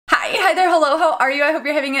Hi there, hello, how are you? I hope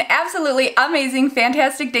you're having an absolutely amazing,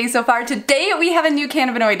 fantastic day so far. Today we have a new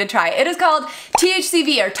cannabinoid to try. It is called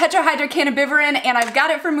THCV, or tetrahydrocannabivirin, and I've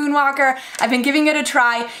got it from Moonwlkr. I've been giving it a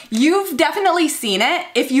try. You've definitely seen it.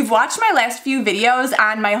 If you've watched my last few videos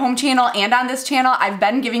on my home channel and on this channel, I've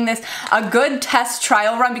been giving this a good test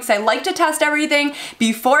trial run because I like to test everything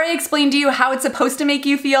before I explain to you how it's supposed to make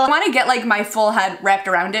you feel. I want to get like my full head wrapped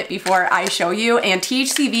around it before I show you, and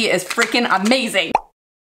THCV is freaking amazing.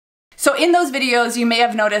 So in those videos, you may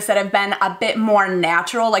have noticed that I've been a bit more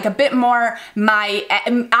natural, like a bit more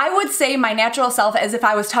I would say my natural self, as if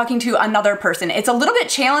I was talking to another person. It's a little bit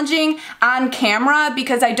challenging on camera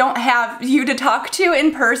because I don't have you to talk to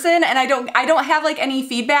in person, and I don't have like any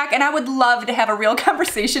feedback, and I would love to have a real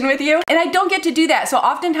conversation with you, and I don't get to do that. So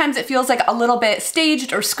oftentimes it feels like a little bit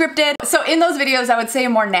staged or scripted. So in those videos, I would say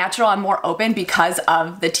I'm more natural, I'm more open because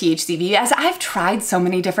of the THCV, as I've tried so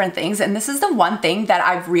many different things, and this is the one thing that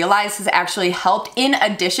I've realized has actually helped in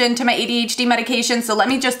addition to my ADHD medication. So let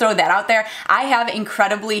me just throw that out there. I have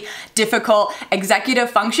incredibly difficult executive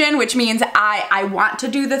function, which means I want to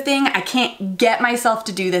do the thing. I can't get myself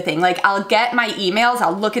to do the thing. Like, I'll get my emails,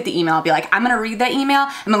 I'll look at the email, I'll be like, I'm gonna read that email,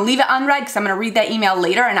 I'm gonna leave it unread because I'm gonna read that email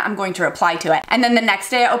later and I'm going to reply to it. And then the next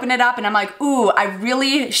day I open it up and I'm like, ooh, I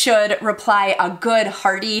really should reply a good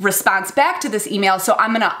hearty response back to this email, so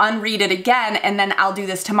I'm gonna unread it again and then I'll do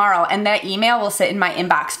this tomorrow. And that email will sit in my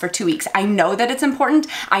inbox for 2 weeks. I know that it's important.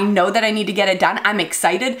 I know that I need to get it done. I'm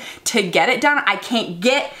excited to get it done. I can't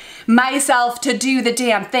get myself to do the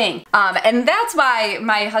damn thing. And that's why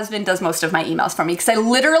my husband does most of my emails for me, because I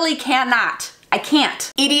literally cannot. I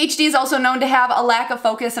can't. ADHD is also known to have a lack of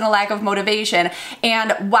focus and a lack of motivation.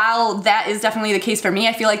 And while that is definitely the case for me,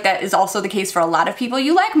 I feel like that is also the case for a lot of people.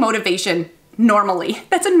 You lack motivation normally.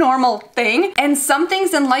 That's a normal thing. And some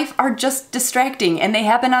things in life are just distracting and they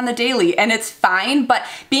happen on the daily, and it's fine, but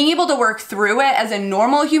being able to work through it as a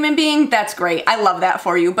normal human being, that's great. I love that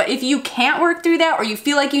for you. But if you can't work through that, or you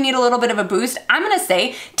feel like you need a little bit of a boost, I'm gonna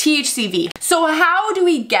say THCV. So how do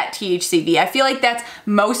we get THCV? I feel like that's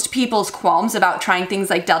most people's qualms about trying things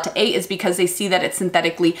like Delta 8, is because they see that it's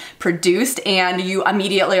synthetically produced and you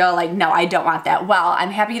immediately are like, no, I don't want that. Well,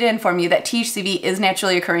 I'm happy to inform you that THCV is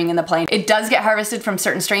naturally occurring in the plant. It does get harvested from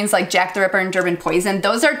certain strains like Jack the Ripper and Durban Poison.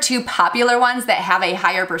 Those are two popular ones that have a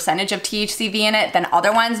higher percentage of THCV in it than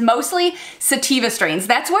other ones, mostly sativa strains.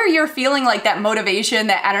 That's where you're feeling like that motivation,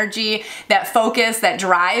 that energy, that focus, that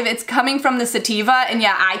drive. It's coming from the sativa, and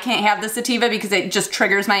yeah, I can't have the sativa because it just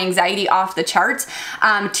triggers my anxiety off the charts.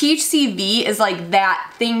 THCV is like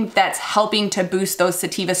that thing that's helping to boost those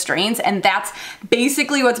sativa strains, and that's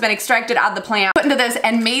basically what's been extracted out of the plant, put into this,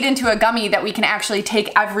 and made into a gummy that we can actually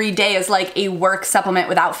take every day as like a work supplement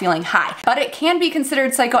without feeling high. But it can be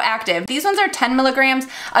considered psychoactive. These ones are 10 milligrams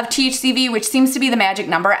of THCV, which seems to be the magic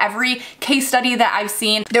number. Every case study that I've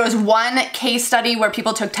seen, there was one case study where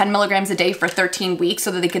people took 10 milligrams a day for 13 weeks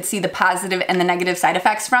so that they could see the positive and the negative side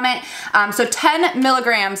effects from it. So 10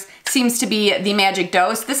 milligrams seems to be the magic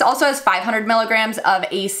dose. This also has 500 milligrams of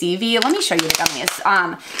ACV. Let me show you the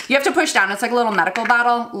gummies. You have to push down. It's like a little medical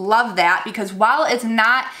bottle. Love that, because while it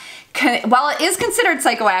is considered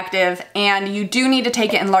psychoactive, and you do need to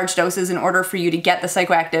take it in large doses in order for you to get the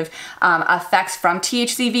psychoactive effects from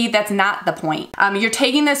THCV, that's not the point. You're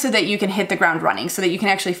taking this so that you can hit the ground running, so that you can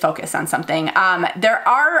actually focus on something. There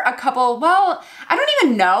are a couple, well, I don't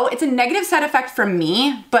even know. It's a negative side effect for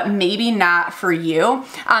me, but maybe not for you.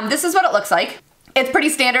 This is what it looks like. It's pretty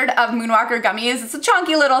standard of Moonwlkr gummies. It's a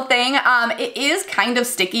chunky little thing. It is kind of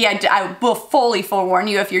sticky. I will fully forewarn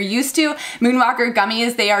you, if you're used to Moonwlkr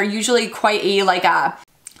gummies, they are usually quite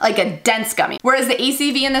like a dense gummy. Whereas the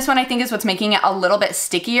ACV in this one, I think, is what's making it a little bit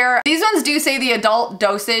stickier. These ones do say the adult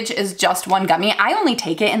dosage is just 1 gummy. I only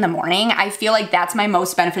take it in the morning. I feel like that's my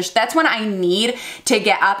most beneficial. That's when I need to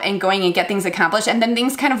get up and going and get things accomplished. And then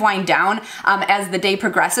things kind of wind down as the day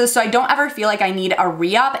progresses. So I don't ever feel like I need a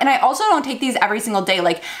re-up. And I also don't take these every single day.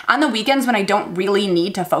 Like on the weekends when I don't really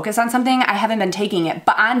need to focus on something, I haven't been taking it.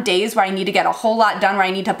 But on days where I need to get a whole lot done, where I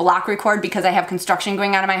need to block record because I have construction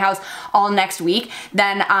going on in my house all next week,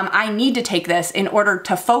 then I need to take this in order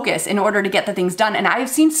to focus, in order to get the things done, and I've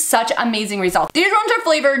seen such amazing results. These ones are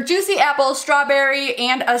flavored juicy apple, strawberry,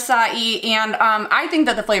 and acai, and I think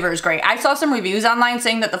that the flavor is great. I saw some reviews online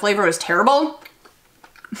saying that the flavor was terrible.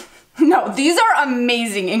 No, these are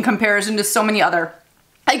amazing in comparison to so many other.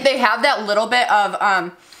 Like, they have that little bit of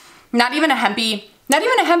not even a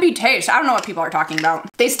hempy taste. I don't know what people are talking about.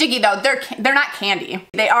 They sticky though. They're not candy.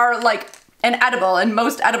 They are like an edible, and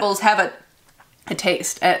most edibles have a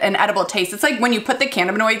taste, an edible taste. It's like when you put the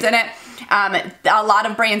cannabinoids in it, a lot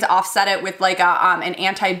of brands offset it with like an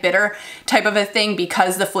anti-bitter type of a thing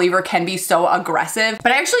because the flavor can be so aggressive.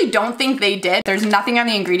 But I actually don't think they did. There's nothing on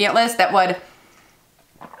the ingredient list that would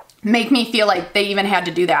make me feel like they even had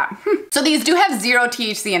to do that. So these do have 0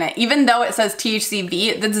 THC in it. Even though it says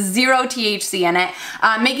THCV, that's 0 THC in it,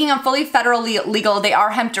 making them fully federally legal. They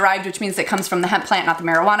are hemp derived, which means it comes from the hemp plant, not the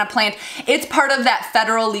marijuana plant. It's part of that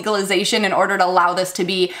federal legalization in order to allow this to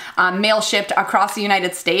be mail shipped across the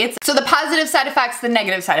United States. So the positive side effects, the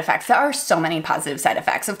negative side effects. There are so many positive side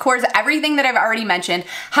effects. Of course, everything that I've already mentioned.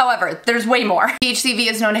 However, there's way more. THCV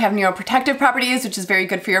is known to have neuroprotective properties, which is very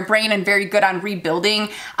good for your brain and very good on rebuilding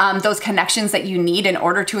those connections that you need in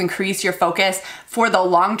order to increase your focus for the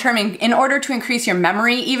long term, in order to increase your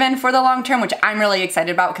memory even for the long term, which I'm really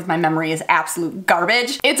excited about because my memory is absolute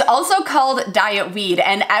garbage. It's also called diet weed,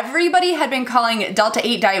 and everybody had been calling Delta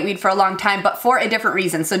 8 diet weed for a long time, but for a different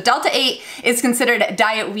reason. So Delta 8 is considered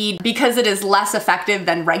diet weed because it is less effective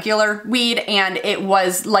than regular weed, and it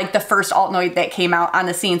was like the first altnoid that came out on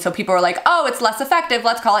the scene. So people were like, oh, it's less effective,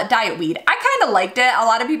 let's call it diet weed. I kind of liked it. A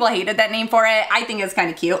lot of people hated that name for it. I think it's kind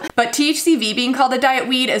of cute. But THCV being called a diet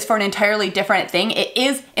weed is for an entirely different thing. It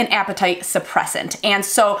is an appetite suppressant. And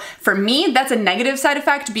so for me, that's a negative side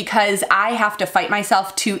effect because I have to fight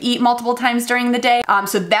myself to eat multiple times during the day.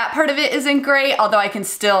 So that part of it isn't great, although I can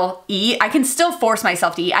still eat. I can still force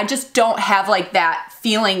myself to eat. I just don't have like that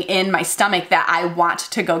feeling in my stomach that I want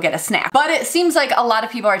to go get a snack. But it seems like a lot of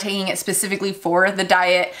people are taking it specifically for the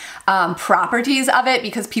diet properties of it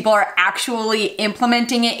because people are actually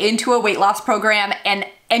implementing it into a weight loss program and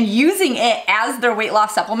using it as their weight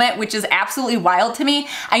loss supplement, which is absolutely wild to me.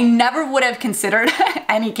 I never would have considered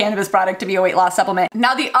any cannabis product to be a weight loss supplement.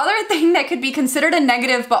 Now, the other thing that could be considered a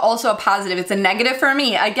negative, but also a positive, it's a negative for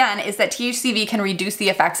me, again, is that THCV can reduce the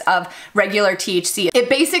effects of regular THC. It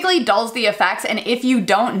basically dulls the effects, and if you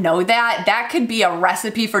don't know that, that could be a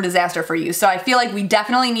recipe for disaster for you. So I feel like we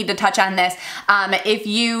definitely need to touch on this. If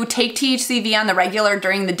you take THCV on the regular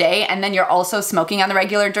during the day, and then you're also smoking on the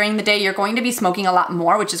regular during the day, you're going to be smoking a lot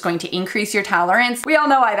more, which is going to increase your tolerance. We all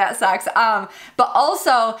know why that sucks. But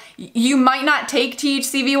also, you might not take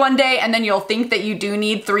THCV one day and then you'll think that you do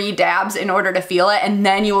need 3 dabs in order to feel it, and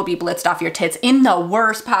then you will be blitzed off your tits in the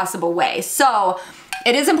worst possible way. So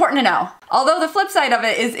it is important to know. Although the flip side of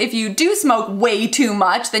it is if you do smoke way too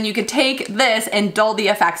much, then you could take this and dull the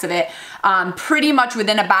effects of it pretty much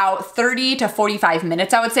within about 30 to 45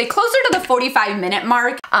 minutes, I would say. Closer to the 45-minute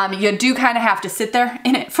mark. You do kind of have to sit there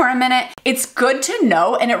in it for a minute. It's good to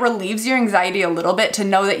know, and it relieves your anxiety a little bit to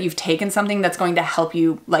know that you've taken something that's going to help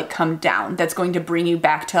you like come down, that's going to bring you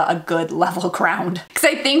back to a good level ground. Because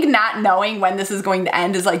I think not knowing when this is going to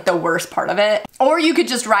end is like the worst part of it. Or you could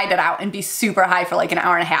just ride it out and be super high for like an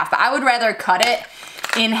hour and a half. But I would rather cut it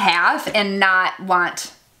in half and not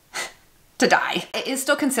want to die. It is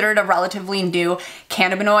still considered a relatively new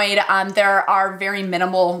cannabinoid. There are very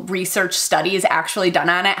minimal research studies actually done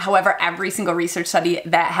on it. However, every single research study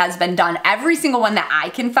that has been done, every single one that I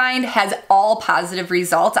can find, has all positive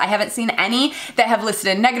results. I haven't seen any that have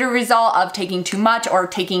listed a negative result of taking too much or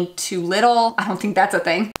taking too little. I don't think that's a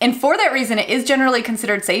thing. And for that reason, it is generally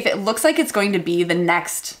considered safe. It looks like it's going to be the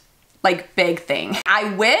next like big thing.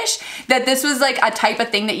 I wish that this was like a type of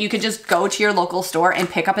thing that you could just go to your local store and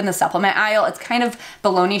pick up in the supplement aisle. It's kind of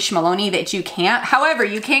baloney schmaloney that you can't. However,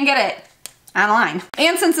 you can get it online.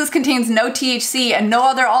 And since this contains no THC and no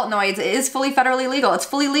other altnoids, it is fully federally legal. It's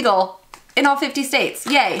fully legal in all 50 states.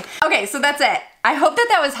 Yay. Okay, so that's it. I hope that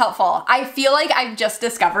that was helpful. I feel like I've just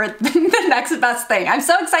discovered the next best thing. I'm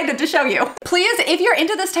so excited to show you. Please, if you're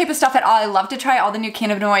into this type of stuff at all, I love to try all the new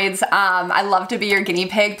cannabinoids. I love to be your guinea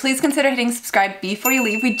pig. Please consider hitting subscribe before you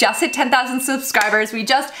leave. We just hit 10,000 subscribers. We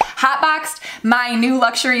just hotboxed my new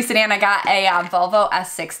luxury sedan. I got a Volvo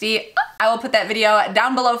S60. I will put that video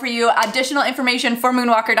down below for you. Additional information for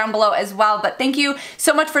Moonwlkr down below as well. But thank you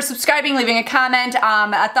so much for subscribing, leaving a comment,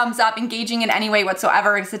 a thumbs up, engaging in any way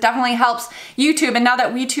whatsoever, because it definitely helps YouTube. And now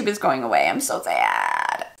that WeTube is going away, I'm so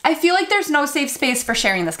sad. I feel like there's no safe space for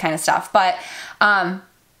sharing this kind of stuff, but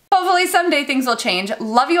hopefully someday things will change.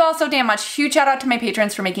 Love you all so damn much. Huge shout out to my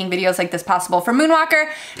patrons for making videos like this possible. For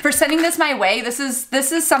Moonwlkr, for sending this my way. This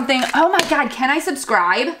is something, oh my God, can I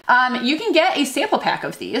subscribe? You can get a sample pack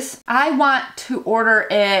of these. I want to order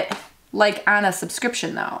it like on a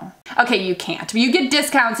subscription though. Okay, you can't. You get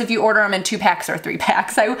discounts if you order them in 2 packs or 3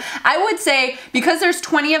 packs. I would say because there's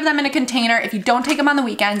 20 of them in a container, if you don't take them on the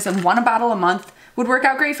weekends, then 1 bottle a month would work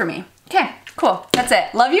out great for me. Okay, cool. That's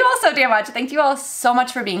it. Love you all so damn much. Thank you all so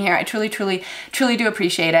much for being here. I truly, truly, truly do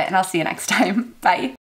appreciate it, and I'll see you next time. Bye.